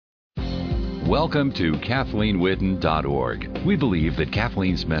Welcome to KathleenWitten.org. We believe that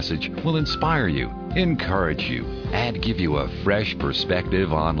Kathleen's message will inspire you, encourage you, and give you a fresh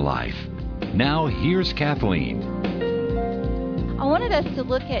perspective on life. Now, here's Kathleen. I wanted us to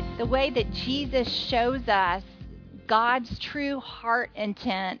look at the way that Jesus shows us God's true heart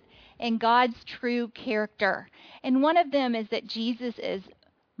intent and God's true character. And one of them is that Jesus is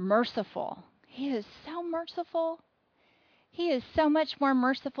merciful. He is so merciful. He is so much more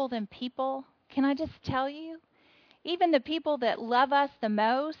merciful than people. Can I just tell you? Even the people that love us the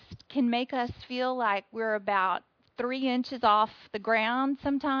most can make us feel like we're about 3 inches off the ground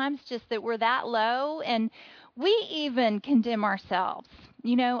sometimes, just that we're that low. And we even condemn ourselves.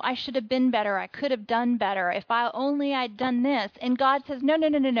 You know, I should have been better. I could have done better. If I'd done this. And God says,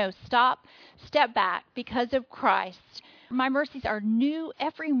 no, stop, step back. Because of Christ, my mercies are new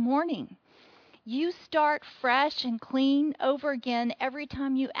every morning. You start fresh and clean over again every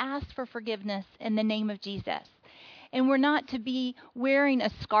time you ask for forgiveness in the name of Jesus. And we're not to be wearing a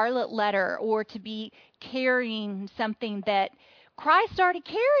scarlet letter or to be carrying something that Christ already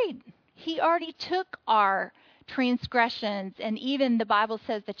carried. He already took our transgressions, and even the Bible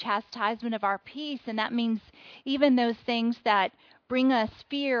says the chastisement of our peace, and that means even those things that bring us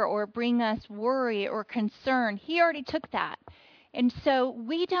fear or bring us worry or concern. He already took that. And so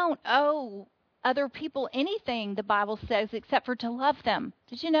we don't owe other people anything, the Bible says, except for to love them.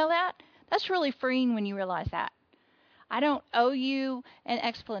 Did you know that? That's really freeing when you realize that. I don't owe you an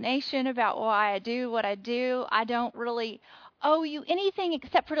explanation about why I do what I do. I don't really owe you anything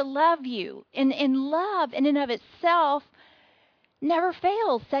except for to love you. And love in and of itself never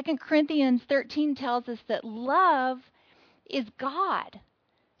fails. 2 Corinthians 13 tells us that love is God.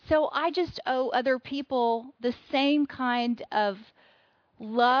 So I just owe other people the same kind of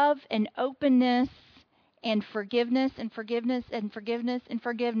love and openness and forgiveness and forgiveness and forgiveness and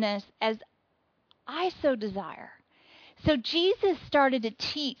forgiveness as I so desire. So Jesus started to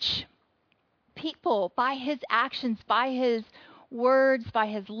teach people by his actions, by his words, by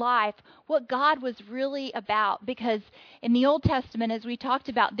his life, what God was really about. Because in the Old Testament, as we talked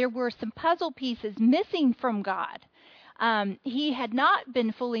about, there were some puzzle pieces missing from God. He had not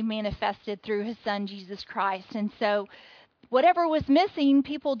been fully manifested through his son, Jesus Christ. And so whatever was missing,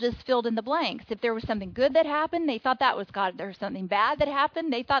 people just filled in the blanks. If there was something good that happened, they thought that was God. If there was something bad that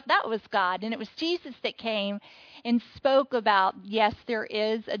happened, they thought that was God. And it was Jesus that came and spoke about, yes, there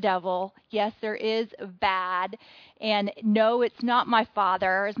is a devil. Yes, there is bad. And no, it's not my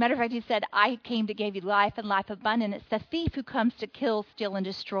Father. As a matter of fact, he said, I came to give you life and life abundant. It's the thief who comes to kill, steal, and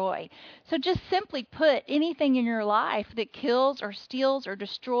destroy. So just simply put, anything in your life that kills or steals or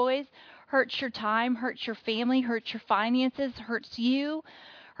destroys, hurts your time, hurts your family, hurts your finances, hurts you,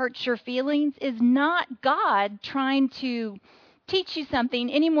 hurts your feelings, is not God trying to teach you something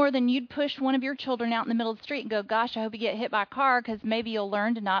any more than you'd push one of your children out in the middle of the street and go, gosh, I hope you get hit by a car because maybe you'll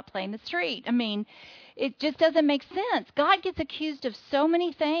learn to not play in the street. I mean, it just doesn't make sense. God gets accused of so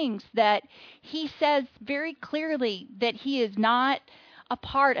many things that he says very clearly that he is not a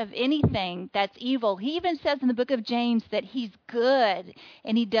part of anything that's evil. He even says in the book of James that he's good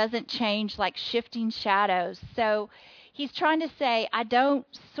and he doesn't change like shifting shadows. So he's trying to say, I don't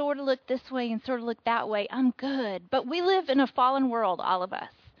sort of look this way and sort of look that way. I'm good. But we live in a fallen world, all of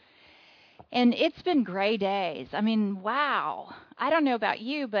us. And it's been gray days. I mean, wow. I don't know about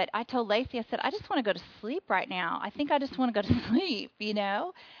you, but I told Lacey, I said, I just want to go to sleep right now. I think I just want to go to sleep, you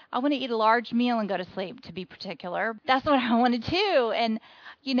know. I want to eat a large meal and go to sleep, to be particular. That's what I want to do. And,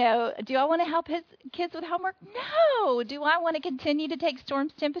 you know, do I want to help his kids with homework? No. Do I want to continue to take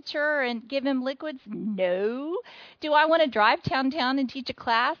Storm's temperature and give him liquids? No. Do I want to drive downtown and teach a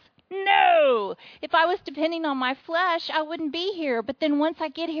class? No. If I was depending on my flesh, I wouldn't be here. But then once I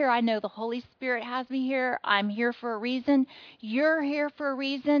get here, I know the Holy Spirit has me here. I'm here for a reason. You're here for a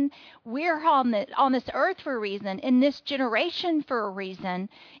reason. We're on this earth for a reason, in this generation for a reason,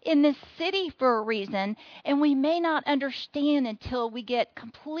 in this city for a reason. And we may not understand until we get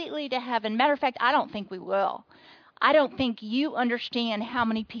completely to heaven. Matter of fact, I don't think we will. I don't think you understand how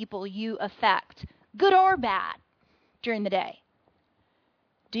many people you affect, good or bad, during the day.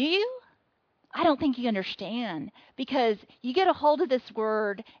 Do you? I don't think you understand, because you get a hold of this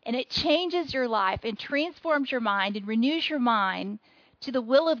word and it changes your life and transforms your mind and renews your mind to the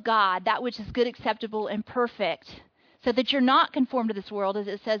will of God, that which is good, acceptable, and perfect, so that you're not conformed to this world, as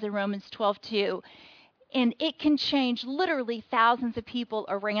it says in Romans 12:2. And it can change literally thousands of people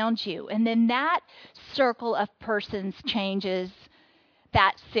around you. And then that circle of persons changes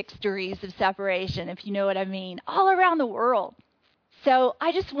that 6 degrees of separation, if you know what I mean, all around the world. So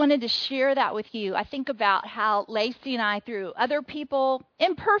I just wanted to share that with you. I think about how Lacey and I, through other people,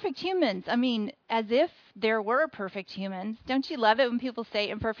 imperfect humans, I mean, as if there were perfect humans. Don't you love it when people say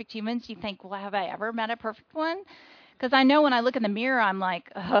imperfect humans? You think, well, have I ever met a perfect one? Because I know when I look in the mirror, I'm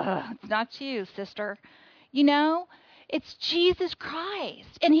like, it's not you, sister. You know, it's Jesus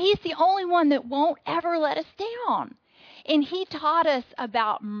Christ. And he's the only one that won't ever let us down. And he taught us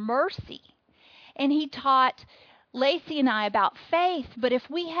about mercy. And he taught Lacey and I about faith, but if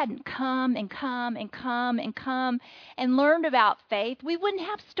we hadn't come and learned about faith, we wouldn't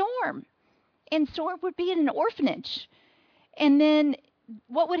have Storm. And Storm would be in an orphanage. And then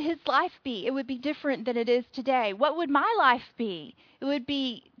what would his life be? It would be different than it is today. What would my life be? It would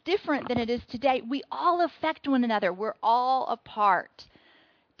be different than it is today. We all affect one another. We're all a part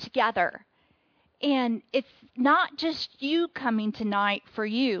together. And it's not just you coming tonight for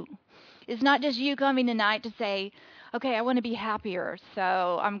you. It's not just you coming tonight to say, okay, I want to be happier,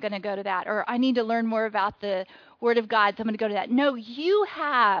 so I'm going to go to that. Or I need to learn more about the Word of God, so I'm going to go to that. No, you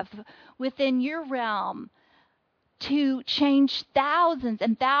have within your realm to change thousands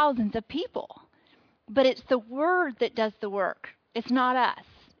and thousands of people. But it's the Word that does the work. It's not us.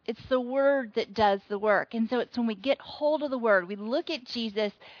 It's the Word that does the work. And so it's when we get hold of the Word, we look at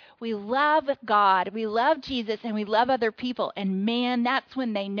Jesus, we love God, we love Jesus, and we love other people. And man, that's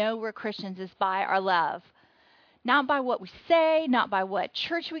when they know we're Christians, is by our love. Not by what we say, not by what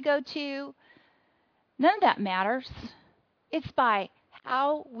church we go to. None of that matters. It's by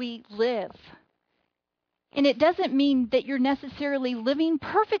how we live. And it doesn't mean that you're necessarily living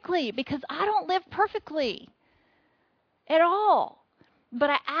perfectly, because I don't live perfectly at all. But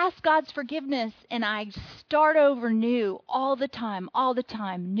I ask God's forgiveness, and I start over new all the time,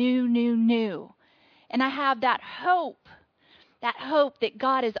 new. And I have that hope that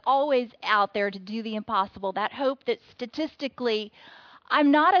God is always out there to do the impossible, that hope that statistically,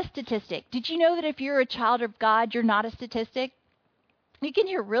 I'm not a statistic. Did you know that if you're a child of God, you're not a statistic? You can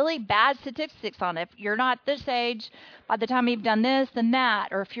hear really bad statistics on it. If you're not this age, by the time you've done this and that,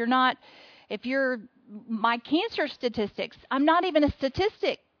 or if you're my cancer statistics, I'm not even a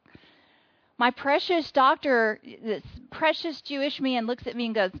statistic. My precious doctor, this precious Jewish man, looks at me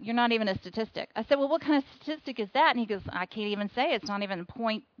and goes, "You're not even a statistic." I said, "Well, what kind of statistic is that?" And he goes, "I can't even say. It's not even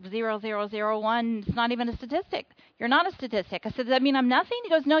 0.0001. It's not even a statistic. You're not a statistic." I said, "Does that mean I'm nothing?" He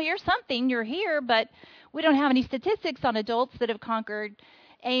goes, "No, you're something. You're here, but we don't have any statistics on adults that have conquered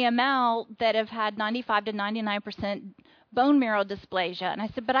AML that have had 95 to 99% bone marrow dysplasia." And I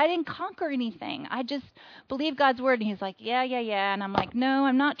said, "But I didn't conquer anything. I just believe God's word." And he's like, yeah. And I'm like, "No,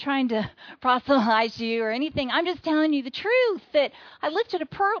 I'm not trying to proselytize you or anything. I'm just telling you the truth, that I lifted a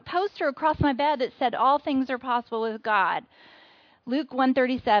poster across my bed that said all things are possible with God. Luke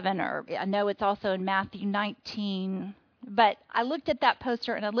 1:37, or I know it's also in Matthew 19. But I looked at that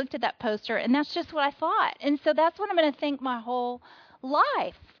poster, and that's just what I thought. And so that's what I'm going to think my whole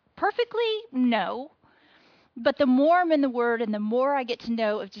life. Perfectly? No. But the more I'm in the Word and the more I get to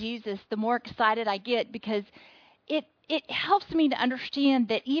know of Jesus, the more excited I get, because it helps me to understand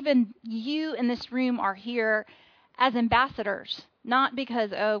that even you in this room are here as ambassadors. Not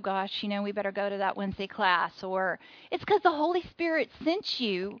because, oh gosh, we better go to that Wednesday class, or it's because the Holy Spirit sent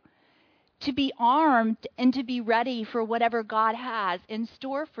you to be armed and to be ready for whatever God has in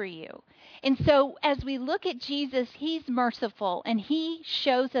store for you. And so as we look at Jesus, he's merciful, and he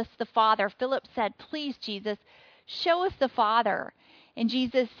shows us the Father. Philip said, "Please, Jesus, show us the Father." And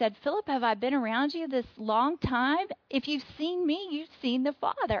Jesus said, "Philip, have I been around you this long time? If you've seen me, you've seen the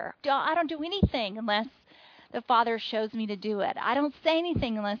Father. I don't do anything unless the Father shows me to do it. I don't say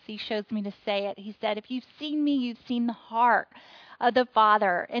anything unless he shows me to say it." He said, "If you've seen me, you've seen the heart of the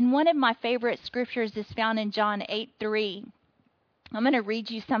Father." And one of my favorite scriptures is found in John 8:3. I'm going to read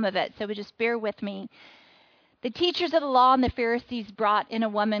you some of it, so just bear with me. "The teachers of the law and the Pharisees brought in a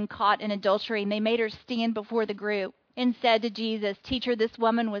woman caught in adultery, and they made her stand before the group and said to Jesus, 'Teacher, this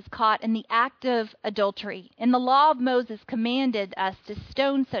woman was caught in the act of adultery. And the law of Moses commanded us to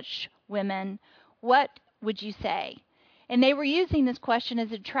stone such women. What would you say?' And they were using this question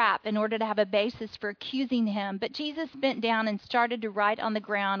as a trap in order to have a basis for accusing him. But Jesus bent down and started to write on the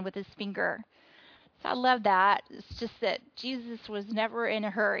ground with his finger." So I love that. It's just that Jesus was never in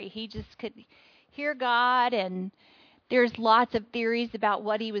a hurry. He just could hear God, and there's lots of theories about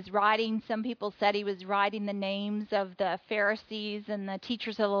what he was writing. Some people said he was writing the names of the Pharisees and the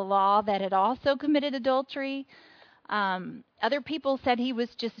teachers of the law that had also committed adultery. Other people said he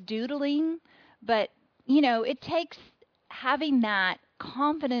was just doodling. But, it takes having that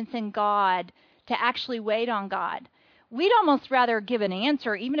confidence in God to actually wait on God. we'd almost rather give an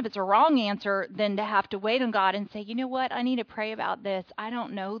answer, even if it's a wrong answer, than to have to wait on God and say, you know what, I need to pray about this. I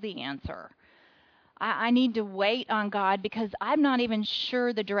don't know the answer. I need to wait on God because I'm not even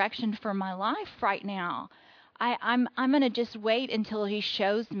sure the direction for my life right now. I'm going to just wait until he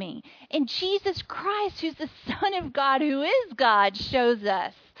shows me. And Jesus Christ, who's the Son of God, who is God, shows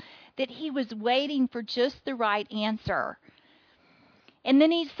us that he was waiting for just the right answer. And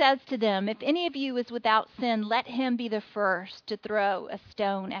then he says to them, if any of you is without sin, let him be the first to throw a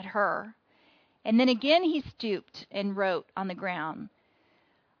stone at her. And then again he stooped and wrote on the ground.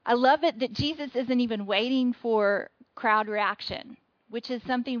 I love it that Jesus isn't even waiting for crowd reaction, which is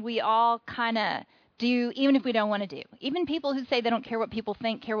something we all kind of do, even if we don't want to do. Even people who say they don't care what people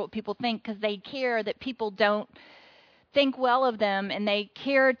think because they care that people don't think well of them, and they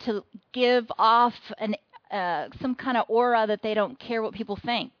care to give off some kind of aura that they don't care what people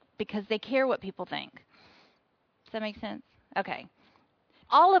think because they care what people think. Does that make sense? Okay.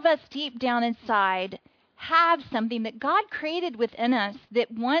 All of us deep down inside have something that God created within us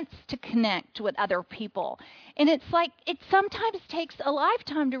that wants to connect with other people. And it's like it sometimes takes a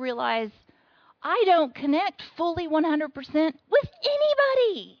lifetime to realize I don't connect fully 100% with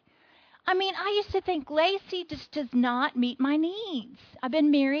anybody. I mean, I used to think Lacey just does not meet my needs. I've been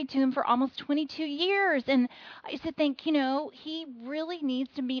married to him for almost 22 years, and I used to think, he really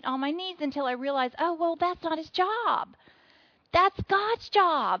needs to meet all my needs until I realized, oh, well, that's not his job. That's God's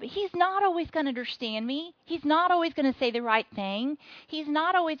job. He's not always going to understand me. He's not always going to say the right thing. He's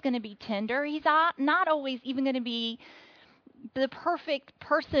not always going to be tender. He's not always even going to be the perfect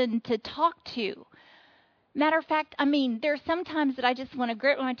person to talk to. Matter of fact, there's some times that I just want to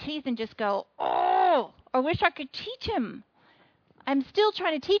grit my teeth and just go, oh, I wish I could teach him. I'm still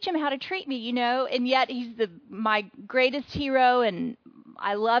trying to teach him how to treat me, and yet he's my greatest hero, and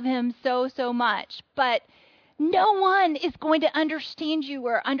I love him so, so much. But no one is going to understand you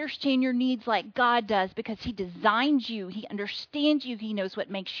or understand your needs like God does because he designed you. He understands you. He knows what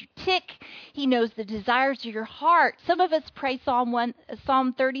makes you tick. He knows the desires of your heart. Some of us pray Psalm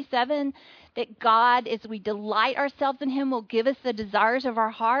 37, that God, as we delight ourselves in him, will give us the desires of our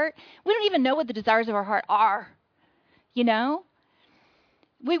heart. We don't even know what the desires of our heart are,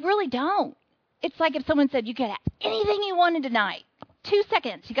 We really don't. It's like if someone said, you could have anything you wanted tonight. 2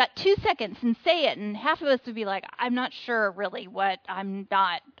 seconds. You got 2 seconds and say it. And half of us would be like, I'm not sure really what I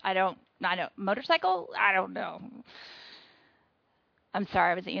don't, motorcycle? I don't know. I'm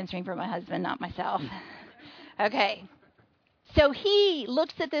sorry. I was answering for my husband, not myself. Okay. So he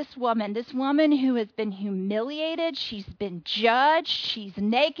looks at this woman who has been humiliated. She's been judged. She's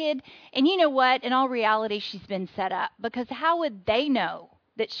naked. And you know what? In all reality, she's been set up. Because how would they know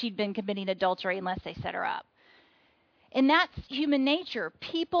that she'd been committing adultery unless they set her up? And that's human nature.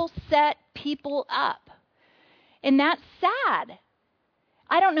 People set people up. And that's sad.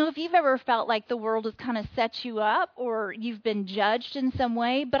 I don't know if you've ever felt like the world has kind of set you up or you've been judged in some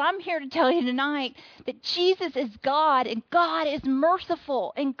way, but I'm here to tell you tonight that Jesus is God and God is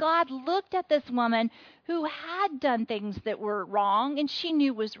merciful. And God looked at this woman who had done things that were wrong and she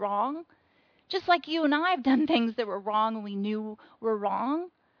knew was wrong. Just like you and I have done things that were wrong and we knew were wrong.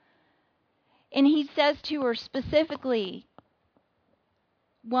 And he says to her specifically,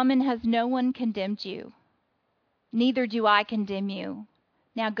 "Woman, has no one condemned you? Neither do I condemn you.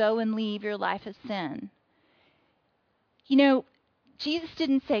 Now go and leave your life of sin." Jesus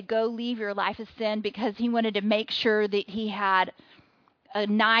didn't say go leave your life of sin because he wanted to make sure that he had a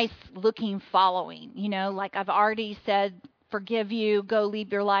nice looking following. Like I've already said, forgive you, go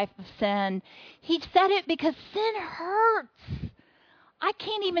leave your life of sin. He said it because sin hurts. I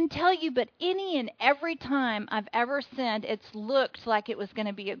can't even tell you, but any and every time I've ever sinned, it's looked like it was going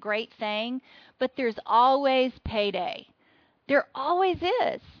to be a great thing, but there's always payday. There always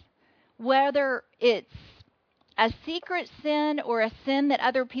is. Whether it's a secret sin or a sin that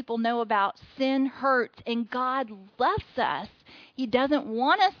other people know about, sin hurts, and God loves us. He doesn't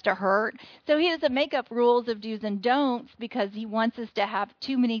want us to hurt, so he doesn't make up rules of do's and don'ts because he wants us to have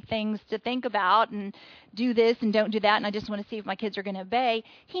too many things to think about and do this and don't do that, and I just want to see if my kids are going to obey.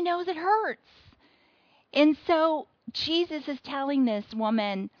 He knows it hurts. And so Jesus is telling this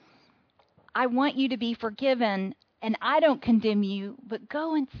woman, I want you to be forgiven, and I don't condemn you, but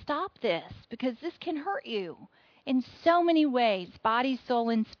go and stop this because this can hurt you in so many ways, body, soul,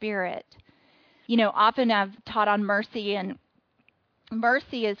 and spirit. Often I've taught on mercy, and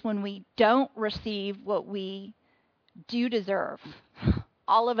mercy is when we don't receive what we do deserve.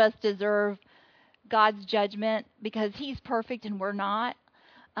 All of us deserve God's judgment because he's perfect and we're not.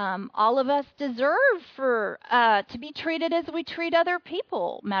 All of us deserve to be treated as we treat other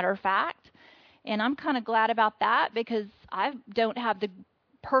people, matter of fact. And I'm kind of glad about that because I don't have the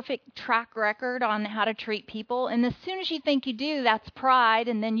perfect track record on how to treat people. And as soon as you think you do, that's pride,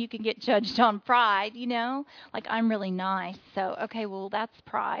 and then you can get judged on pride, Like, I'm really nice. So, okay, well, that's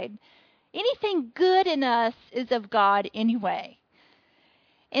pride. Anything good in us is of God anyway.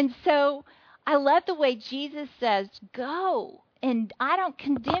 And so I love the way Jesus says, go, and I don't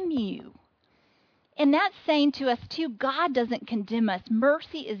condemn you. And that's saying to us, too, God doesn't condemn us.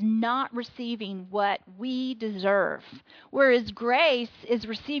 Mercy is not receiving what we deserve, whereas grace is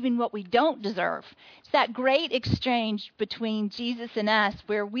receiving what we don't deserve. It's that great exchange between Jesus and us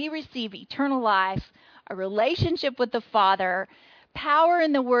where we receive eternal life, a relationship with the Father, power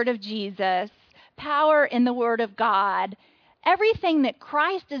in the Word of Jesus, power in the Word of God. Everything that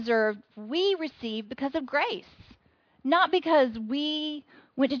Christ deserved, we receive because of grace, not because we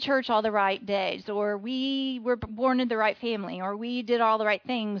went to church all the right days, or we were born in the right family, or we did all the right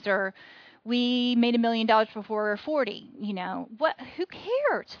things, or we made $1 million before we were 40. What? Who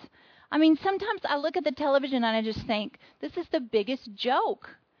cares? I mean, sometimes I look at the television and I just think, this is the biggest joke.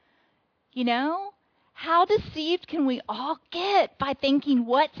 How deceived can we all get by thinking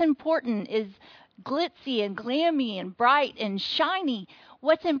what's important is glitzy and glammy and bright and shiny?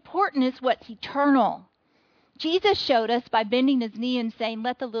 What's important is what's eternal. Jesus showed us by bending his knee and saying,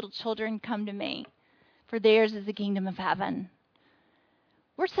 let the little children come to me, for theirs is the kingdom of heaven.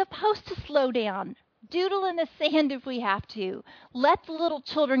 We're supposed to slow down, doodle in the sand if we have to. Let the little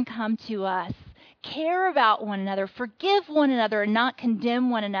children come to us. Care about one another, forgive one another, and not condemn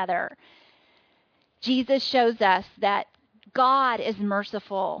one another. Jesus shows us that God is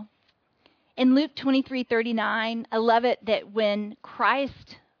merciful. In Luke 23:39, I love it that when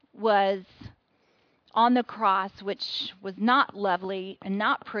Christ was on the cross, which was not lovely and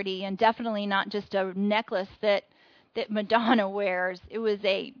not pretty and definitely not just a necklace that Madonna wears. It was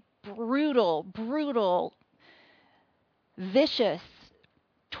a brutal, vicious,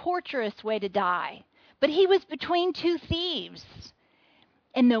 torturous way to die. But he was between two thieves.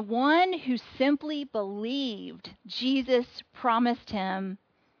 And the one who simply believed, Jesus promised him,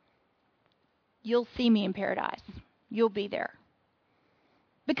 you'll see me in paradise. You'll be there.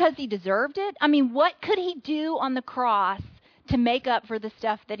 Because he deserved it? I mean, what could he do on the cross to make up for the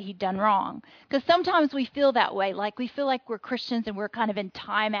stuff that he'd done wrong? Because sometimes we feel that way, like we feel like we're Christians and we're kind of in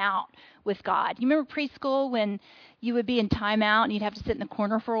timeout with God. You remember preschool when you would be in timeout and you'd have to sit in the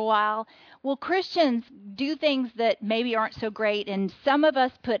corner for a while? Well, Christians do things that maybe aren't so great, and some of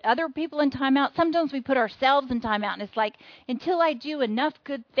us put other people in timeout. Sometimes we put ourselves in timeout, and it's like, until I do enough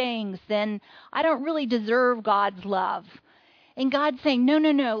good things, then I don't really deserve God's love. And God's saying, no,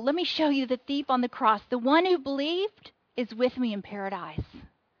 let me show you the thief on the cross. The one who believed is with me in paradise.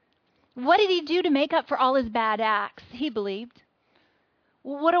 What did he do to make up for all his bad acts? He believed.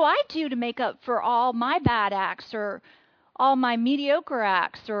 Well, what do I do to make up for all my bad acts, or all my mediocre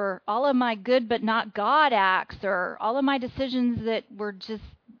acts, or all of my good but not God acts, or all of my decisions that were just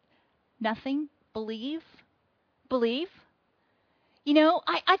nothing? Believe.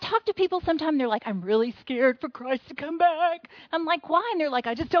 I talk to people sometimes, they're like, I'm really scared for Christ to come back. I'm like, why? And they're like,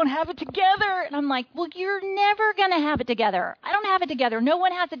 I just don't have it together. And I'm like, well, you're never going to have it together. I don't have it together. No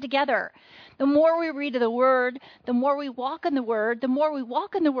one has it together. The more we read the Word, the more we walk in the Word, the more we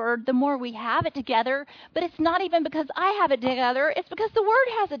walk in the Word, the more we have it together. But it's not even because I have it together. It's because the Word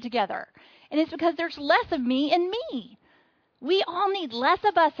has it together. And it's because there's less of me in me. We all need less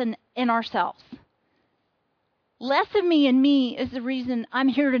of us in ourselves. Less of me in me is the reason I'm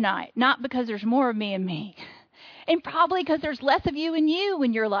here tonight, not because there's more of me in me. And probably because there's less of you in you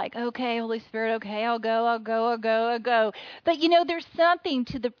when you're like, okay, Holy Spirit, okay, I'll go. But there's something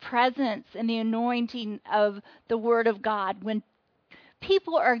to the presence and the anointing of the Word of God when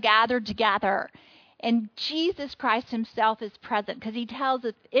people are gathered together and Jesus Christ himself is present, because he tells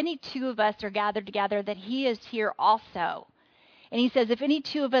us if any two of us are gathered together that he is here also. And he says, if any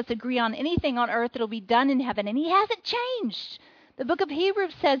two of us agree on anything on earth, it'll be done in heaven. And he hasn't changed. The book of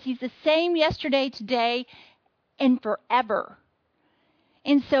Hebrews says he's the same yesterday, today, and forever.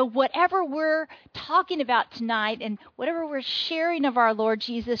 And so whatever we're talking about tonight and whatever we're sharing of our Lord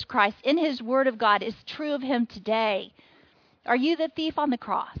Jesus Christ in his Word of God is true of him today. Are you the thief on the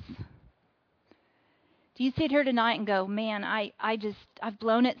cross? Do you sit here tonight and go, man, I've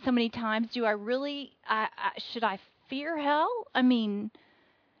blown it so many times. Do I really, should I fear hell? I mean,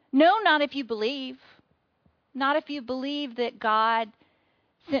 no, not if you believe. Not if you believe that God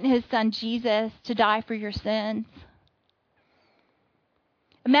sent his son Jesus to die for your sins.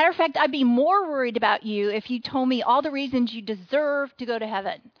 As a matter of fact, I'd be more worried about you if you told me all the reasons you deserve to go to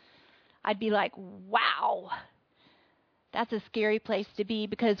heaven. I'd be like, wow, That's a scary place to be,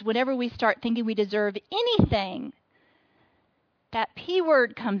 because whenever we start thinking we deserve anything, that P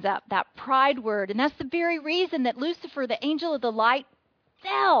word comes up, that pride word. And that's the very reason that Lucifer, the angel of the light,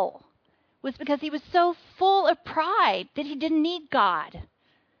 fell, was because he was so full of pride that he didn't need God.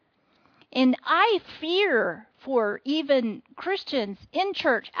 And I fear for even Christians in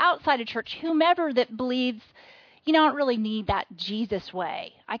church, outside of church, whomever that believes, I don't really need that Jesus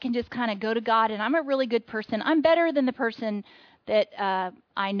way. I can just kind of go to God and I'm a really good person. I'm better than the person that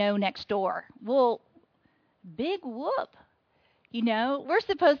I know next door. Well, big whoop. We're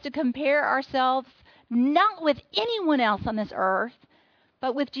supposed to compare ourselves not with anyone else on this earth,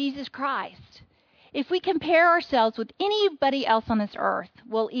 but with Jesus Christ. If we compare ourselves with anybody else on this earth,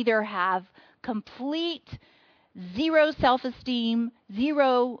 we'll either have complete zero self-esteem,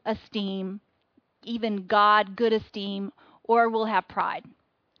 zero esteem, even God, good esteem, or we'll have pride.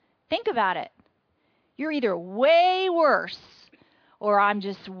 Think about it. You're either way worse, or I'm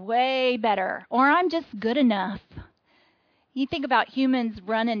just way better, or I'm just good enough. You think about humans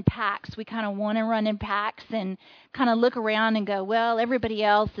run in packs. We kind of want to run in packs and kind of look around and go, well, everybody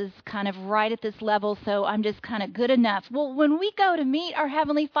else is kind of right at this level, so I'm just kind of good enough. Well, when we go to meet our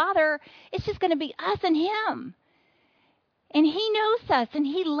Heavenly Father, it's just going to be us and Him. And He knows us, and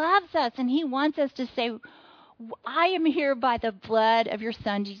He loves us, and He wants us to say, I am here by the blood of your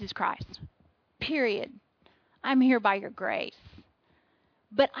Son, Jesus Christ. Period. I'm here by your grace.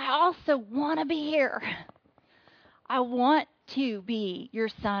 But I also want to be here. I want to be your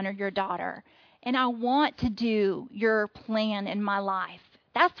son or your daughter, and I want to do your plan in my life.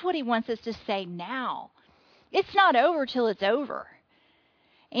 That's what He wants us to say now. It's not over till it's over.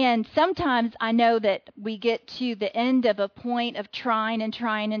 And sometimes I know that we get to the end of a point of trying,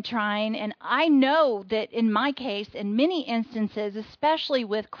 and I know that in my case, in many instances, especially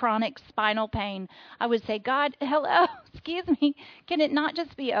with chronic spinal pain, I would say, God, hello, excuse me, can it not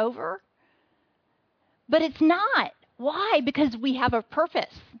just be over? But it's not. Why? Because we have a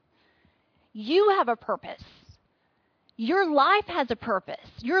purpose. You have a purpose. Your life has a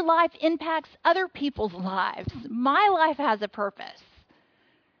purpose. Your life impacts other people's lives. My life has a purpose.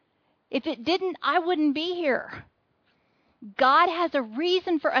 If it didn't, I wouldn't be here. God has a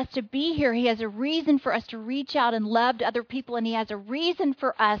reason for us to be here. He has a reason for us to reach out and love to other people, and He has a reason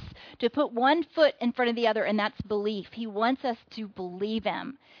for us to put one foot in front of the other, and that's belief. He wants us to believe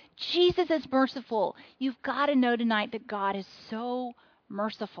Him. Jesus is merciful. You've got to know tonight that God is so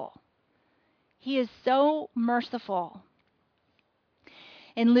merciful. He is so merciful.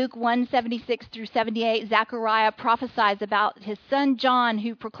 In Luke 1:76 through 78, Zechariah prophesies about his son John,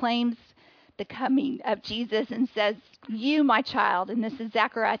 who proclaims the coming of Jesus and says, you, my child, and this is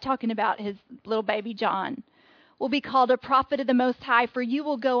Zechariah talking about his little baby John, will be called a prophet of the Most High, for you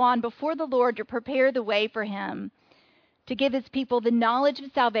will go on before the Lord to prepare the way for Him, to give His people the knowledge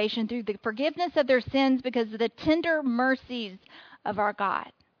of salvation through the forgiveness of their sins because of the tender mercies of our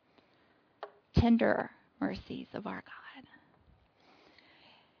God. Tender mercies of our God.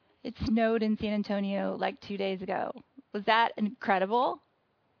 It snowed in San Antonio like 2 days ago. Was that incredible?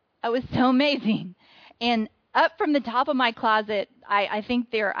 It was so amazing. And up from the top of my closet, I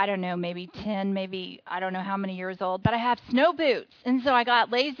think they're, I don't know, maybe 10, maybe I don't know how many years old, but I have snow boots. And so I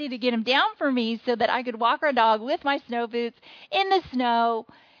got lazy to get them down for me so that I could walk our dog with my snow boots in the snow.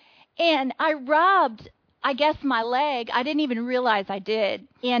 And I rubbed, I guess, my leg. I didn't even realize I did.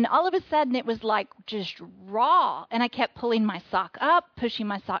 And all of a sudden it was like just raw. And I kept pulling my sock up, pushing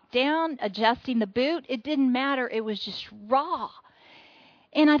my sock down, adjusting the boot. It didn't matter. It was just raw.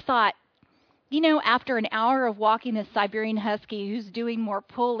 And I thought, after an hour of walking this Siberian Husky who's doing more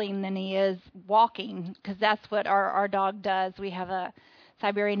pulling than he is walking, because that's what our dog does. We have a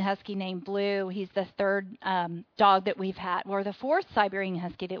Siberian Husky named Blue. He's the third dog that we've had, or the fourth Siberian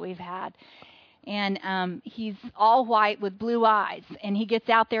Husky that we've had. And he's all white with blue eyes. And he gets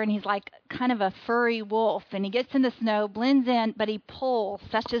out there and he's like kind of a furry wolf. And he gets in the snow, blends in, but he pulls.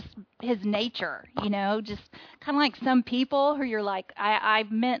 That's just his nature, just kind of like some people who you're like, I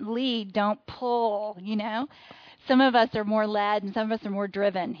meant lead, don't pull, Some of us are more led and some of us are more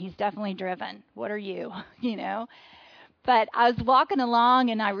driven. He's definitely driven. What are you, But I was walking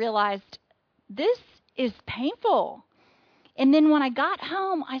along and I realized this is painful. And then when I got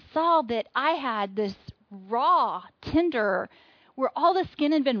home, I saw that I had this raw, tender, where all the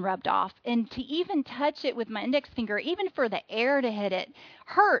skin had been rubbed off. And to even touch it with my index finger, even for the air to hit it,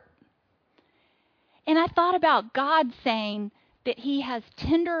 hurt. And I thought about God saying that He has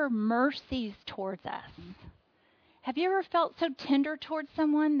tender mercies towards us. Have you ever felt so tender towards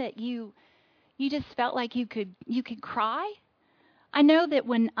someone that you just felt like you could cry? I know that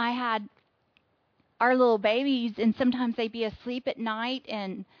when I had our little babies, and sometimes they'd be asleep at night,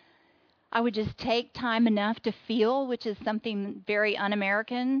 and I would just take time enough to feel, which is something very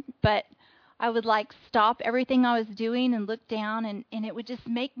un-American, but I would like stop everything I was doing and look down, and it would just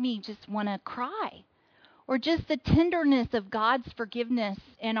make me just want to cry. Or just the tenderness of God's forgiveness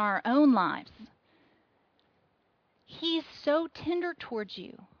in our own lives. He's so tender towards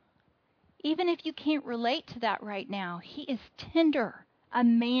you. Even if you can't relate to that right now, he is tender. A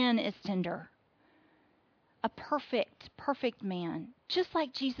man is tender. A perfect man. Just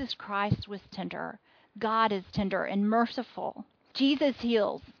like Jesus Christ was tender. God is tender and merciful. Jesus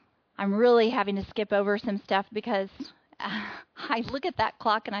heals. I'm really having to skip over some stuff because I look at that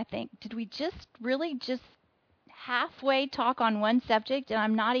clock and I think, did we just halfway talk on one subject and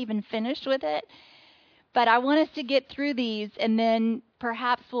I'm not even finished with it? But I want us to get through these, and then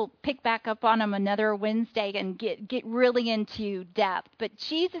perhaps we'll pick back up on them another Wednesday and get really into depth. But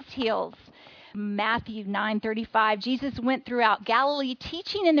Jesus heals. Matthew 9:35, Jesus went throughout Galilee,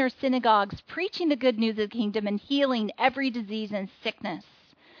 teaching in their synagogues, preaching the good news of the kingdom, and healing every disease and sickness.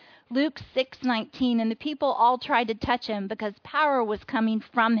 Luke 6:19, and the people all tried to touch him because power was coming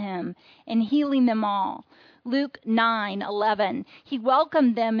from him and healing them all. Luke 9:11, he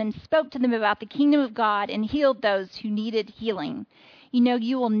welcomed them and spoke to them about the kingdom of God and healed those who needed healing. You know,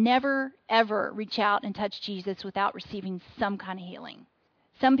 you will never, ever reach out and touch Jesus without receiving some kind of healing.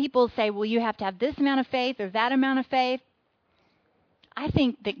 Some people say, well, you have to have this amount of faith or that amount of faith. I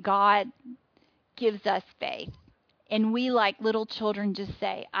think that God gives us faith. And we, like little children, just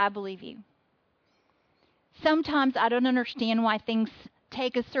say, I believe you. Sometimes I don't understand why things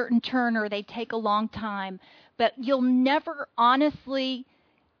take a certain turn or they take a long time. But you'll never honestly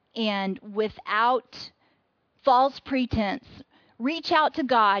and without false pretense reach out to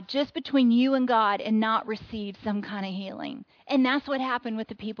God just between you and God and not receive some kind of healing. And that's what happened with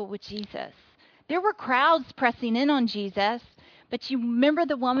the people with Jesus. There were crowds pressing in on Jesus. But you remember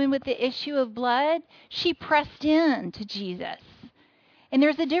the woman with the issue of blood? She pressed in to Jesus. And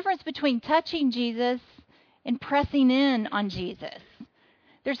there's a difference between touching Jesus and pressing in on Jesus.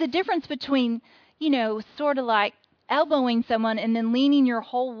 There's a difference between, sort of like elbowing someone and then leaning your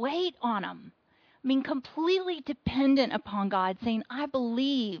whole weight on them. I mean, completely dependent upon God, saying, I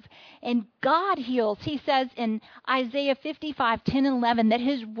believe. And God heals. He says in Isaiah 55:10-11 that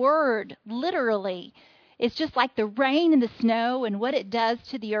his word literally it's just like the rain and the snow and what it does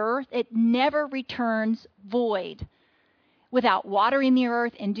to the earth. It never returns void without watering the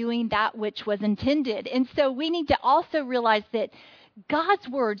earth and doing that which was intended. And so we need to also realize that God's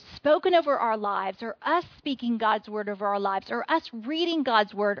word spoken over our lives, or us speaking God's word over our lives, or us reading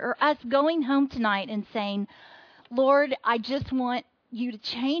God's word, or us going home tonight and saying, Lord, I just want you to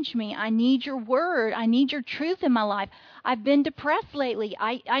change me. I need your word. I need your truth in my life. I've been depressed lately.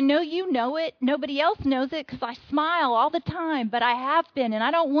 I know you know it. Nobody else knows it because I smile all the time, but I have been, and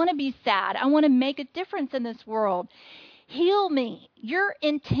I don't want to be sad. I want to make a difference in this world. Heal me. Your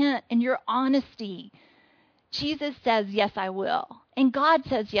intent and your honesty. Jesus says, yes, I will. And God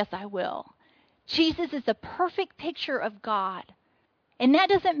says, yes, I will. Jesus is the perfect picture of God. And that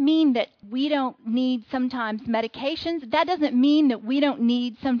doesn't mean that we don't need sometimes medications. That doesn't mean that we don't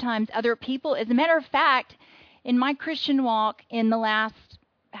need sometimes other people. As a matter of fact, in my Christian walk in the last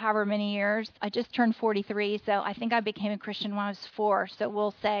however many years, I just turned 43, so I think I became a Christian when I was 4. So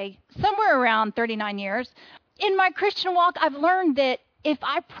we'll say somewhere around 39 years. In my Christian walk, I've learned that if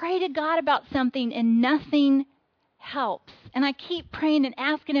I pray to God about something and nothing helps, and I keep praying and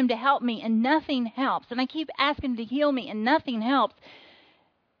asking him to help me and nothing helps, and I keep asking him to heal me and nothing helps,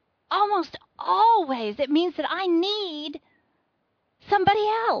 almost always it means that I need somebody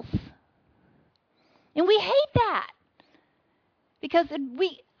else. And we hate that. Because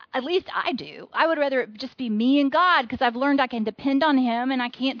at least I do. I would rather it just be me and God because I've learned I can depend on him and I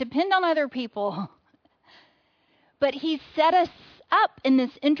can't depend on other people. But he set us up in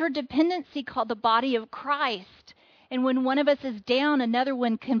this interdependency called the body of Christ. And when one of us is down, another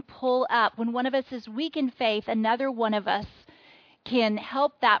one can pull up. When one of us is weak in faith, another one of us can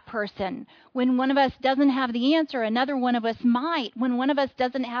help that person. When one of us doesn't have the answer, another one of us might. When one of us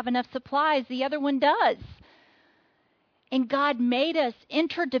doesn't have enough supplies, the other one does. And God made us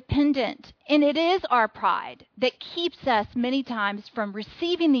interdependent. And it is our pride that keeps us many times from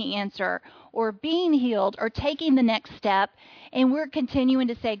receiving the answer or being healed or taking the next step. And we're continuing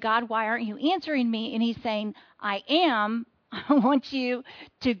to say, God, why aren't you answering me? And he's saying, I am. I want you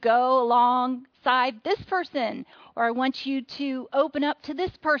to go alongside this person, or I want you to open up to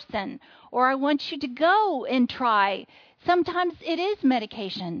this person, or I want you to go and try. Sometimes it is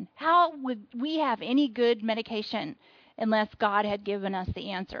medication. How would we have any good medication unless God had given us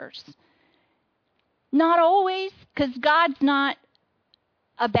the answers? Not always, because God's not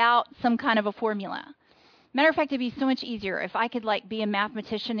about some kind of a formula. Matter of fact, it'd be so much easier if I could be a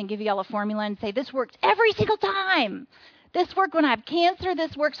mathematician and give you all a formula and say, this works every single time. This worked when I have cancer.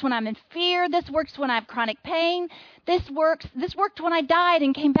 This works when I'm in fear. This works when I have chronic pain. This worked when I died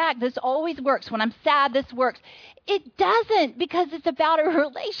and came back. This always works. When I'm sad, this works. It doesn't, because it's about a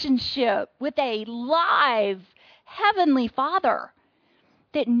relationship with a live, heavenly Father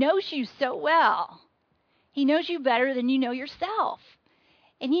that knows you so well. He knows you better than you know yourself.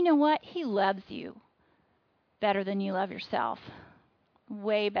 And you know what? He loves you better than you love yourself.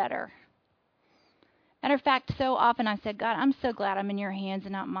 Way better. Matter of fact, so often I said, God, I'm so glad I'm in your hands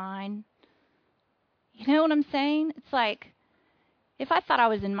and not mine. You know what I'm saying? It's like, if I thought I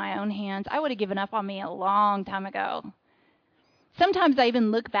was in my own hands, I would have given up on me a long time ago. Sometimes I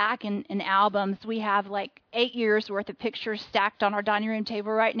even look back in albums. We have 8 years worth of pictures stacked on our dining room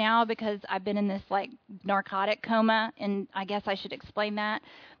table right now because I've been in this narcotic coma, and I guess I should explain that.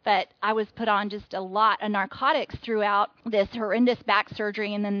 But I was put on just a lot of narcotics throughout this horrendous back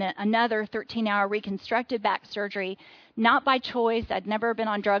surgery and then another 13-hour reconstructive back surgery, not by choice. I'd never been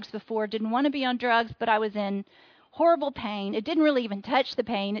on drugs before, didn't want to be on drugs, but I was in horrible pain. It didn't really even touch the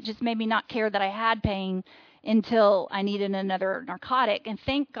pain. It just made me not care that I had pain until I needed another narcotic. And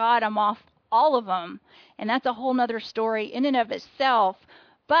thank God I'm off all of them. And that's a whole nother story in and of itself.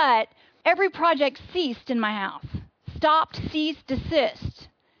 But every project ceased in my house. Stopped, ceased, desist.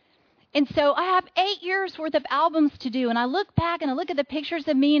 And so I have 8 years worth of albums to do. And I look back and I look at the pictures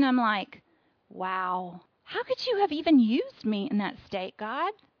of me and I'm like, wow, how could you have even used me in that state,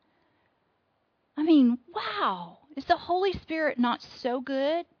 God? I mean, wow. Is the Holy Spirit not so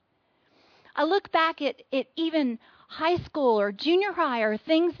good? I look back at even high school or junior high or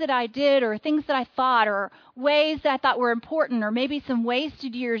things that I did or things that I thought or ways that I thought were important or maybe some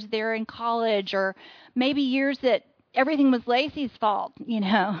wasted years there in college or maybe years that everything was Lacey's fault,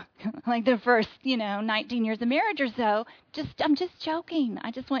 like the first, 19 years of marriage or so. I'm just joking.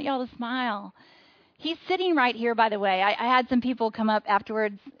 I just want y'all to smile. He's sitting right here, by the way. I had some people come up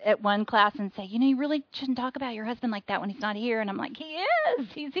afterwards at one class and say, you really shouldn't talk about your husband like that when he's not here. And I'm like, he is.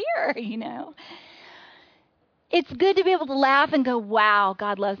 He's here, It's good to be able to laugh and go, wow,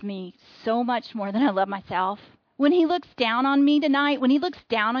 God loves me so much more than I love myself. When he looks down on me tonight, when he looks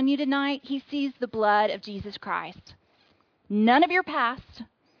down on you tonight, he sees the blood of Jesus Christ. None of your past,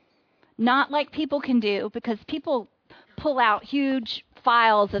 not like people can do, because people pull out huge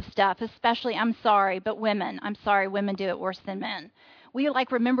files of stuff, especially, I'm sorry, but women. I'm sorry, women do it worse than men. We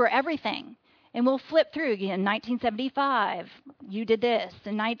remember everything. And we'll flip through again. 1975, you did this.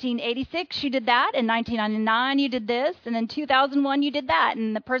 In 1986, you did that. In 1999, you did this. And in 2001, you did that.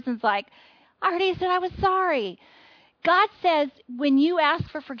 And the person's like, I already said I was sorry. God says, when you ask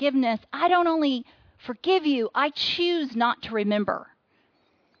for forgiveness, I don't only forgive you, I choose not to remember.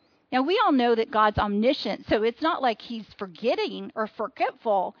 Now, we all know that God's omniscient, so it's not like he's forgetting or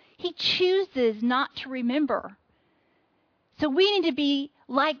forgetful. He chooses not to remember. So we need to be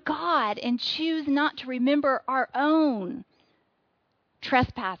like God and choose not to remember our own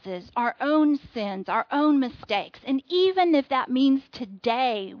trespasses, our own sins, our own mistakes. And even if that means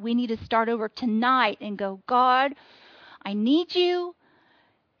today, we need to start over tonight and go, God, I need you.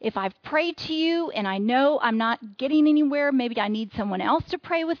 If I've prayed to you and I know I'm not getting anywhere, maybe I need someone else to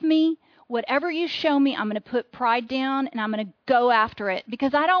pray with me. Whatever you show me, I'm going to put pride down and I'm going to go after it,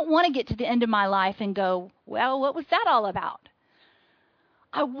 because I don't want to get to the end of my life and go, well, what was that all about?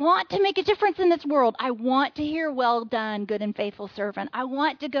 I want to make a difference in this world. I want to hear, well done, good and faithful servant. I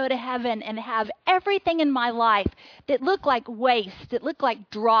want to go to heaven and have everything in my life that looked like waste, that looked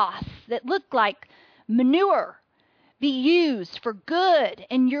like dross, that looked like manure, be used for good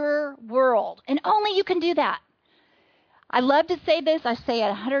in your world. And only you can do that. I love to say this. I say it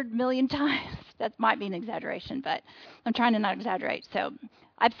 100 million times. That might be an exaggeration, but I'm trying to not exaggerate. So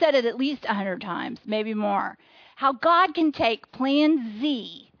I've said it at least 100 times, maybe more. How God can take plan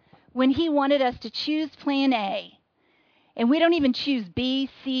Z when he wanted us to choose plan A. And we don't even choose B,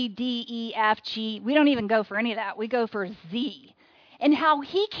 C, D, E, F, G. We don't even go for any of that. We go for Z. And how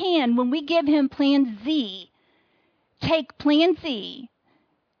he can, when we give him plan Z, take plan Z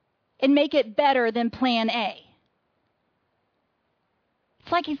and make it better than plan A.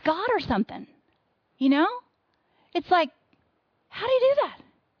 It's like he's God or something, It's like, how do you do that?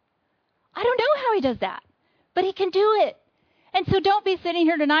 I don't know how he does that, but he can do it. And so don't be sitting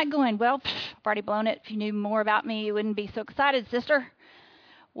here tonight going, well, I've already blown it. If you knew more about me, you wouldn't be so excited, sister.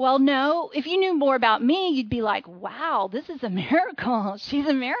 Well, no, if you knew more about me, you'd be like, wow, this is a miracle. She's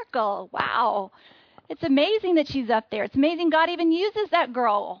a miracle. Wow. It's amazing that she's up there. It's amazing God even uses that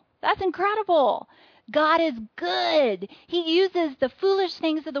girl. That's incredible. God is good. He uses the foolish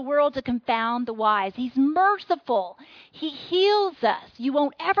things of the world to confound the wise. He's merciful. He heals us. You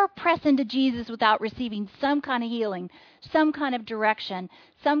won't ever press into Jesus without receiving some kind of healing, some kind of direction,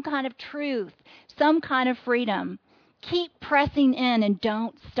 some kind of truth, some kind of freedom. Keep pressing in and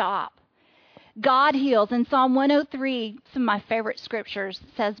don't stop. God heals. In Psalm 103, some of my favorite scriptures,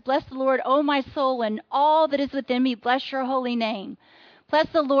 says, "Bless the Lord, O my soul, and all that is within me. Bless your holy name. Bless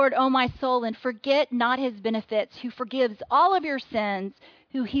the Lord, O my soul, and forget not his benefits, who forgives all of your sins,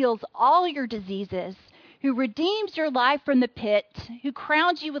 who heals all your diseases, who redeems your life from the pit, who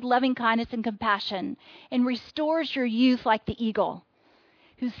crowns you with loving kindness and compassion, and restores your youth like the eagle,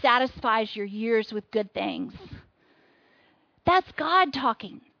 who satisfies your years with good things." That's God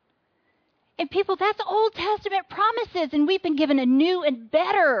talking. And people, that's Old Testament promises, and we've been given a new and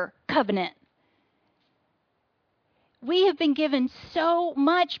better covenant. We have been given so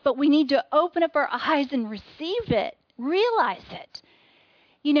much, but we need to open up our eyes and receive it, realize it.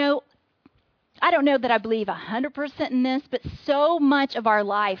 You know, I don't know that I believe 100% in this, but so much of our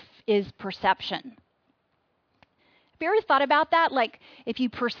life is perception. Have you ever thought about that? Like, if you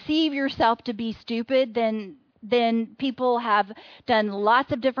perceive yourself to be stupid, then people have done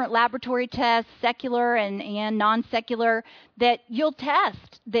lots of different laboratory tests, secular and non-secular, that you'll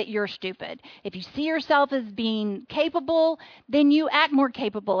test that you're stupid. If you see yourself as being capable, then you act more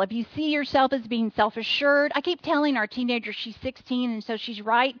capable. If you see yourself as being self-assured, I keep telling our teenager she's 16, and so she's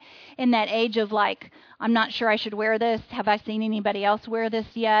right in that age of like, I'm not sure I should wear this. Have I seen anybody else wear this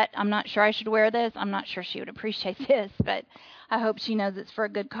yet? I'm not sure I should wear this. I'm not sure she would appreciate this, but I hope she knows it's for a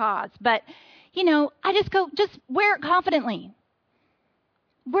good cause. But you know, I just go, just wear it confidently.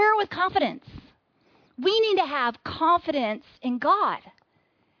 Wear it with confidence. We need to have confidence in God.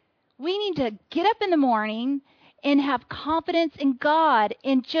 We need to get up in the morning and have confidence in God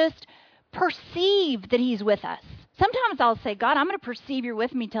and just perceive that he's with us. Sometimes I'll say, God, I'm going to perceive you're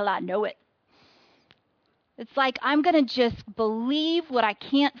with me till I know it. It's like I'm going to just believe what I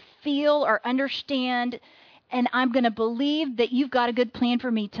can't feel or understand, and I'm going to believe that you've got a good plan for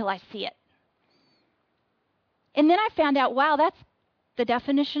me till I see it. And then I found out, wow, that's the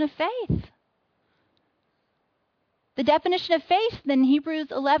definition of faith. The definition of faith in Hebrews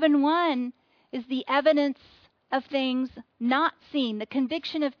 11:1 is the evidence of things not seen, the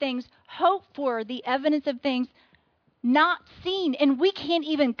conviction of things hoped for, the evidence of things not seen. And we can't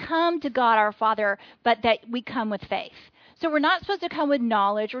even come to God our Father, but that we come with faith. So we're not supposed to come with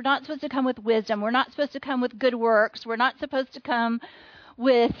knowledge. We're not supposed to come with wisdom. We're not supposed to come with good works. We're not supposed to come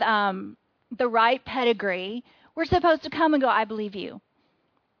with the right pedigree. We're supposed to come and go, I believe you.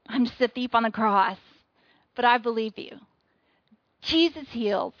 I'm just a thief on the cross, but I believe you. Jesus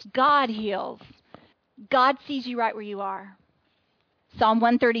heals. God heals. God sees you right where you are. Psalm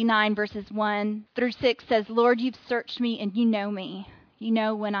 139 verses 1 through 6 says, Lord, you've searched me and you know me. You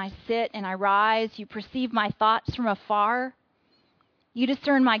know when I sit and I rise. You perceive my thoughts from afar. You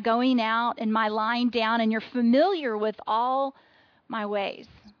discern my going out and my lying down, and you're familiar with all my ways.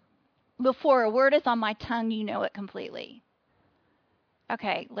 Before a word is on my tongue, you know it completely.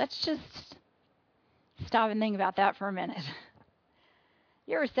 Okay, let's just stop and think about that for a minute.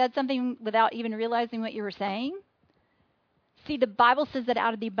 You ever said something without even realizing what you were saying? See, the Bible says that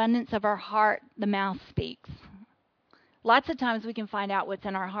out of the abundance of our heart, the mouth speaks. Lots of times we can find out what's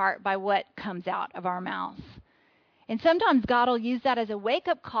in our heart by what comes out of our mouths. And sometimes God will use that as a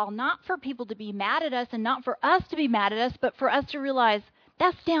wake-up call, not for people to be mad at us and not for us to be mad at us, but for us to realize,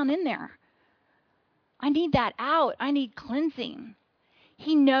 that's down in there. I need that out. I need cleansing.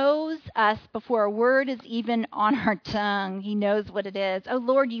 He knows us before a word is even on our tongue. He knows what it is. Oh,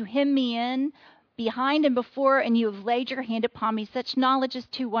 Lord, you hem me in behind and before, and you have laid your hand upon me. Such knowledge is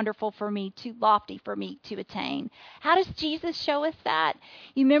too wonderful for me, too lofty for me to attain. How does Jesus show us that?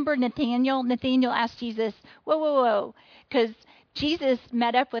 You remember Nathanael? Nathanael asked Jesus, whoa, because Jesus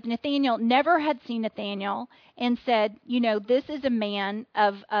met up with Nathanael, never had seen Nathanael, and said, you know, this is a man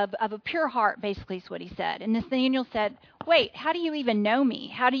of a pure heart, basically is what he said. And Nathanael said, wait, how do you even know me?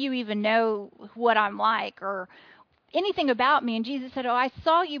 How do you even know what I'm like or anything about me? And Jesus said, oh, I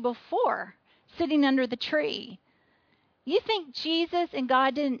saw you before sitting under the tree. You think Jesus and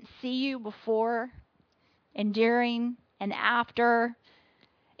God didn't see you before and during and after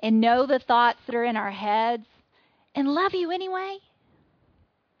and know the thoughts that are in our heads? And love you anyway?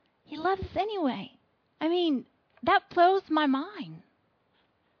 He loves us anyway. I mean, that blows my mind.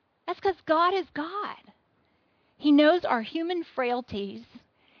 That's because God is God. He knows our human frailties.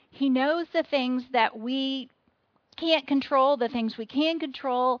 He knows the things that we can't control, the things we can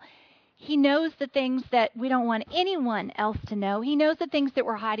control. He knows the things that we don't want anyone else to know. He knows the things that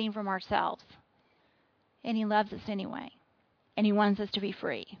we're hiding from ourselves. And he loves us anyway. And he wants us to be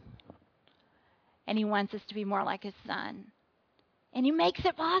free. And he wants us to be more like his son. And he makes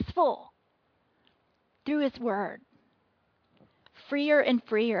it possible through his word. Freer and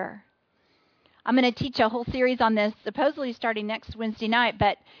freer. I'm going to teach a whole series on this, supposedly starting next Wednesday night,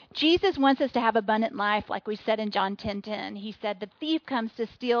 but Jesus wants us to have abundant life, like we said in John 10:10. He said, the thief comes to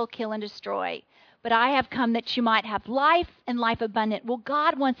steal, kill, and destroy, but I have come that you might have life and life abundant. Well,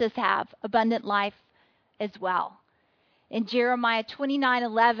 God wants us to have abundant life as well. In Jeremiah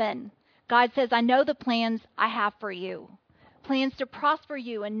 29:11, God says, I know the plans I have for you, plans to prosper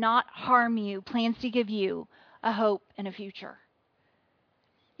you and not harm you, plans to give you a hope and a future.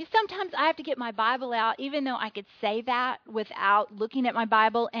 Sometimes I have to get my Bible out, even though I could say that without looking at my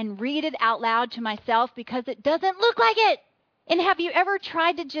Bible, and read it out loud to myself because it doesn't look like it. And have you ever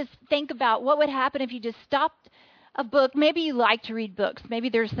tried to just think about what would happen if you just stopped a book? Maybe you like to read books. Maybe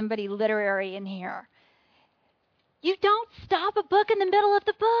there's somebody literary in here. You don't stop a book in the middle of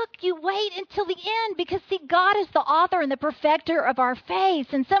the book. You wait until the end because, see, God is the author and the perfecter of our faith.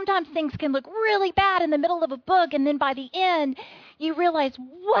 And sometimes things can look really bad in the middle of a book, and then by the end, you realize,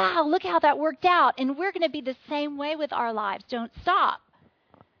 wow, look how that worked out. And we're going to be the same way with our lives. Don't stop.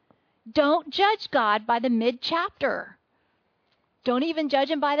 Don't judge God by the mid-chapter. Don't even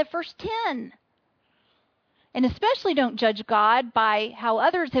judge him by the first 10. And especially don't judge God by how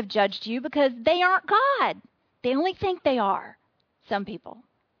others have judged you, because they aren't God. They only think they are, some people.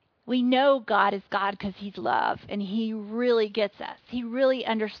 We know God is God because he's love, and he really gets us. He really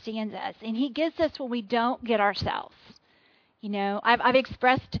understands us, and he gets us when we don't get ourselves. You know, I've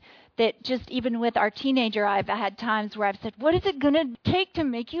expressed that just even with our teenager, I've had times where I've said, what is it going to take to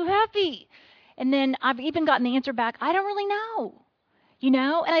make you happy? And then I've even gotten the answer back, I don't really know. You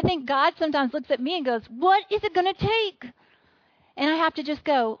know, and I think God sometimes looks at me and goes, what is it going to take? And I have to just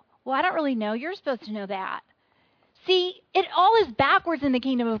go, well, I don't really know. You're supposed to know that. See, it all is backwards in the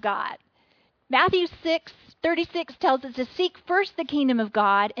kingdom of God. Matthew 6:36 tells us to seek first the kingdom of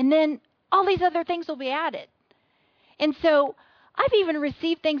God, and then all these other things will be added. And so I've even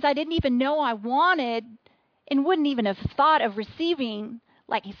received things I didn't even know I wanted and wouldn't even have thought of receiving,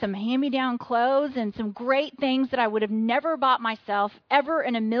 like some hand-me-down clothes and some great things that I would have never bought myself ever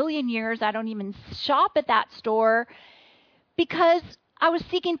in a million years. I don't even shop at that store because I was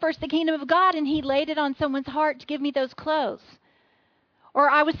seeking first the kingdom of God, and he laid it on someone's heart to give me those clothes. Or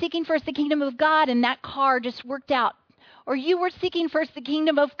I was seeking first the kingdom of God, and that car just worked out. Or you were seeking first the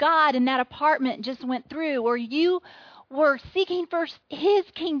kingdom of God, and that apartment just went through. Or you were seeking first his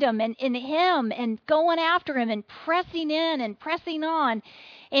kingdom and in him and going after him and pressing in and pressing on.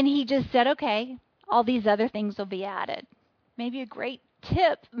 And he just said, okay, all these other things will be added. Maybe a great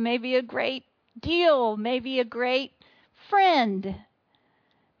tip, maybe a great deal, maybe a great friend.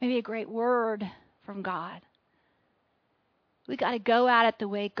 Maybe a great word from God. We got to go at it the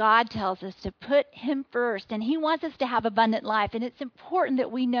way God tells us, to put him first. And he wants us to have abundant life. And it's important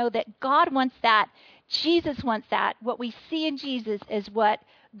that we know that God wants that. Jesus wants that. What we see in Jesus is what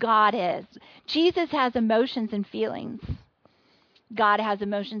God is. Jesus has emotions and feelings. God has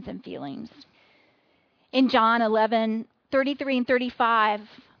emotions and feelings. In John 11:33 and 35,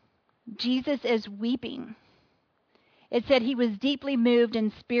 Jesus is weeping. It said he was deeply moved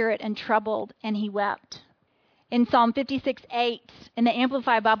in spirit and troubled, and he wept. In Psalm 56:8, in the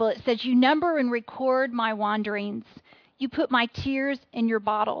Amplified Bible, it says, you number and record my wanderings. You put my tears in your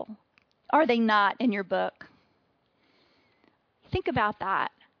bottle. Are they not in your book? Think about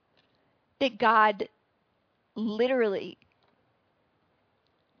that. That God literally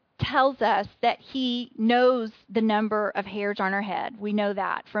tells us that he knows the number of hairs on our head. We know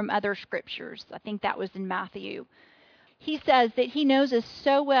that from other scriptures. I think that was in Matthew. He says that he knows us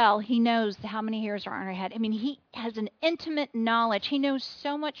so well, he knows how many hairs are on our head. I mean, he has an intimate knowledge. He knows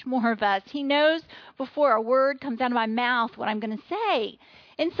so much more of us. He knows before a word comes out of my mouth what I'm going to say.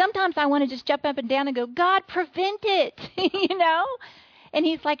 And sometimes I want to just jump up and down and go, God, prevent it, you know? And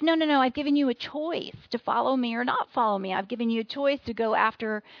he's like, no, I've given you a choice to follow me or not follow me. I've given you a choice to go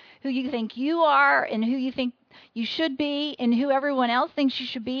after who you think you are and who you think you should be and who everyone else thinks you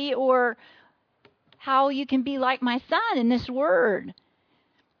should be, or how you can be like my son in this word.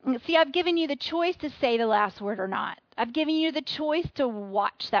 See, I've given you the choice to say the last word or not. I've given you the choice to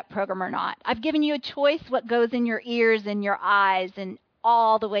watch that program or not. I've given you a choice what goes in your ears and your eyes and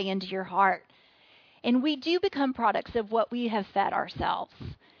all the way into your heart. And we do become products of what we have fed ourselves.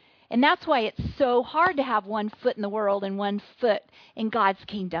 And that's why it's so hard to have one foot in the world and one foot in God's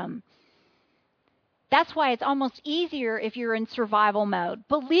kingdom. That's why it's almost easier if you're in survival mode.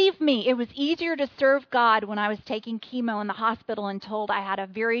 Believe me, it was easier to serve God when I was taking chemo in the hospital and told I had a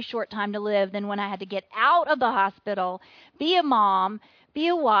very short time to live than when I had to get out of the hospital, be a mom, be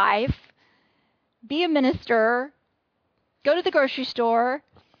a wife, be a minister, go to the grocery store,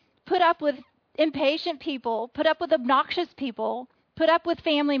 put up with impatient people, put up with obnoxious people, put up with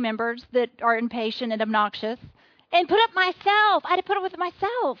family members that are impatient and obnoxious, and put up myself. I had to put up with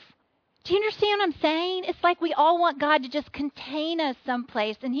myself. Do you understand what I'm saying? It's like we all want God to just contain us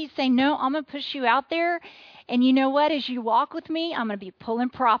someplace. And he's saying, no, I'm going to push you out there. And you know what? As you walk with me, I'm going to be pulling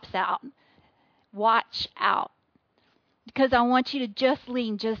props out. Watch out. Because I want you to just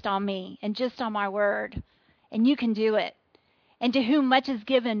lean just on me and just on my word. And you can do it. And to whom much is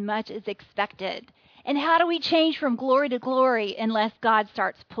given, much is expected. And how do we change from glory to glory unless God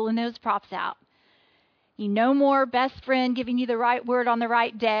starts pulling those props out? No more best friend giving you the right word on the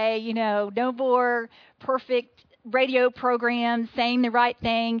right day. No more perfect radio programs saying the right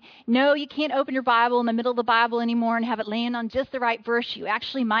thing. No, you can't open your Bible in the middle of the Bible anymore and have it land on just the right verse. You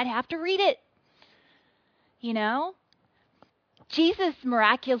actually might have to read it. Jesus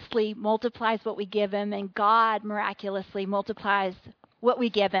miraculously multiplies what we give him, and God miraculously multiplies what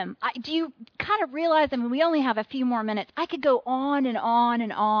we give him. Do you kind of realize, we only have a few more minutes. I could go on and on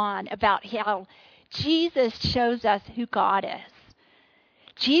and on about how Jesus shows us who God is.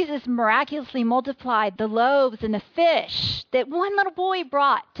 Jesus miraculously multiplied the loaves and the fish that one little boy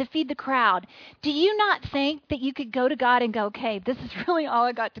brought to feed the crowd. Do you not think that you could go to God and go, okay, this is really all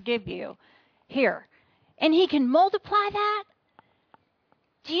I got to give you here? And he can multiply that?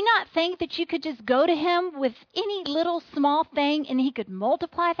 Do you not think that you could just go to him with any little small thing and he could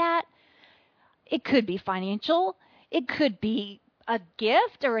multiply that? It could be financial. It could be a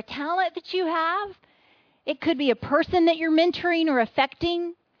gift or a talent that you have. It could be a person that you're mentoring or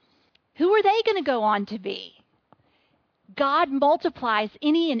affecting. Who are they going to go on to be? God multiplies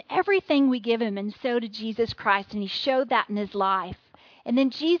any and everything we give him, and so did Jesus Christ, and he showed that in his life. And then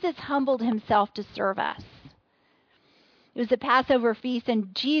Jesus humbled himself to serve us. It was the Passover feast,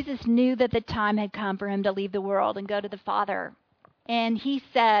 and Jesus knew that the time had come for him to leave the world and go to the Father. And he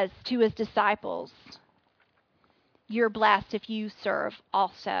says to his disciples, you're blessed if you serve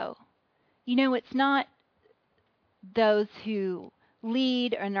also. It's not those who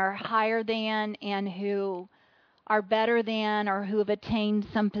lead and are higher than and who are better than or who have attained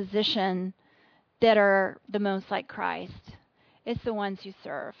some position that are the most like Christ. It's the ones who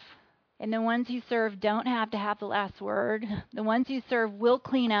serve. And the ones who serve don't have to have the last word. The ones who serve will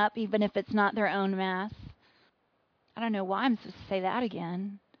clean up even if it's not their own mess. I don't know why I'm supposed to say that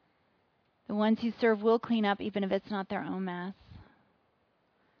again. The ones who serve will clean up even if it's not their own mess.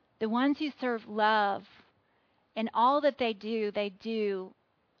 The ones who serve love, and all that they do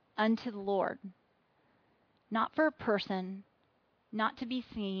unto the Lord. Not for a person, not to be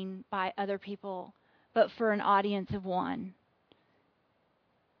seen by other people, but for an audience of one.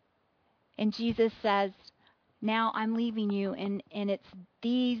 And Jesus says, now I'm leaving you, and it's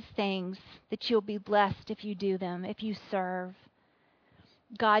these things that you'll be blessed if you do them, if you serve.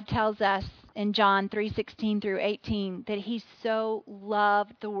 God tells us in John 3:16 through 18 that he so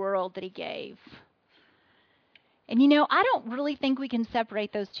loved the world that he gave. And I don't really think we can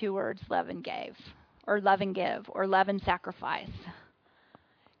separate those two words, love and gave, or love and give, or love and sacrifice.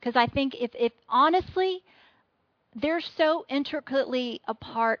 Because I think if honestly, they're so intricately a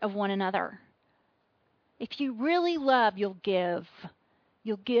part of one another. If you really love, you'll give.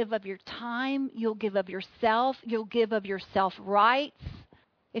 You'll give of your time. You'll give of yourself. You'll give of your self-rights.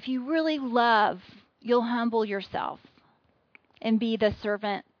 If you really love, you'll humble yourself and be the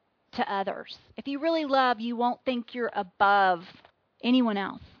servant to others. If you really love, you won't think you're above anyone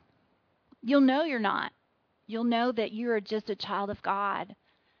else. You'll know you're not. You'll know that you are just a child of God.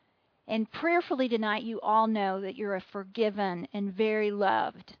 And prayerfully tonight, you all know that you're a forgiven and very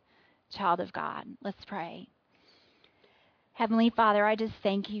loved child of God. Let's pray. Heavenly Father, I just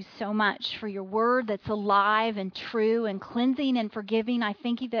thank you so much for your word that's alive and true and cleansing and forgiving. I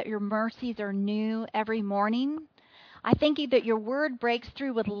thank you that your mercies are new every morning. I thank you that your word breaks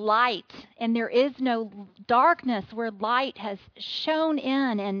through with light, and there is no darkness where light has shone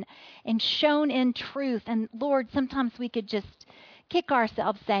in and shown in truth. And Lord, sometimes we could just kick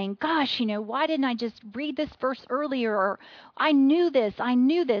ourselves saying, gosh, why didn't I just read this verse earlier? Or I knew this.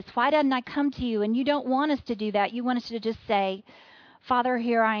 Why didn't I come to you? And you don't want us to do that. You want us to just say, Father,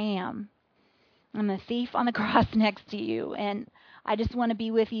 here I am. I'm a thief on the cross next to you. And I just want to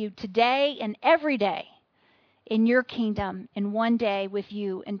be with you today and every day in your kingdom and one day with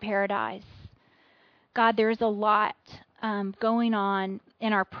you in paradise. God, there's a lot going on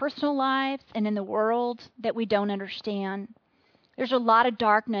in our personal lives and in the world that we don't understand. There's a lot of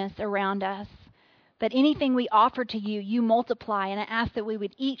darkness around us, but anything we offer to you, you multiply, and I ask that we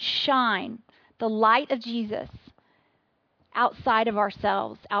would each shine the light of Jesus outside of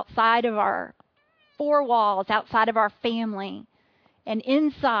ourselves, outside of our four walls, outside of our family, and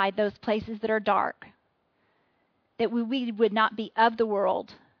inside those places that are dark. That we would not be of the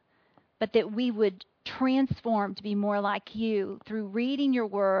world, but that we would transform to be more like you through reading your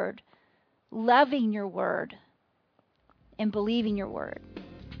word, loving your word, and believing your word.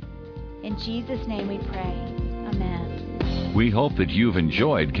 In Jesus' name we pray. Amen. We hope that you've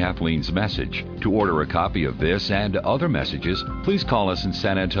enjoyed Kathleen's message. To order a copy of this and other messages, please call us in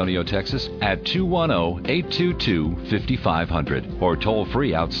San Antonio, Texas at 210-822-5500 or toll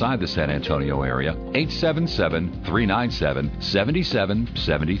free outside the San Antonio area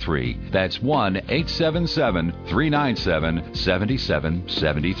 877-397-7773. That's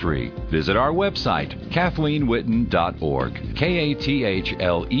 1-877-397-7773. Visit our website, KathleenWhitten.org,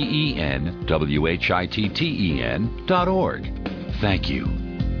 KathleenWhitten.org. Thank you.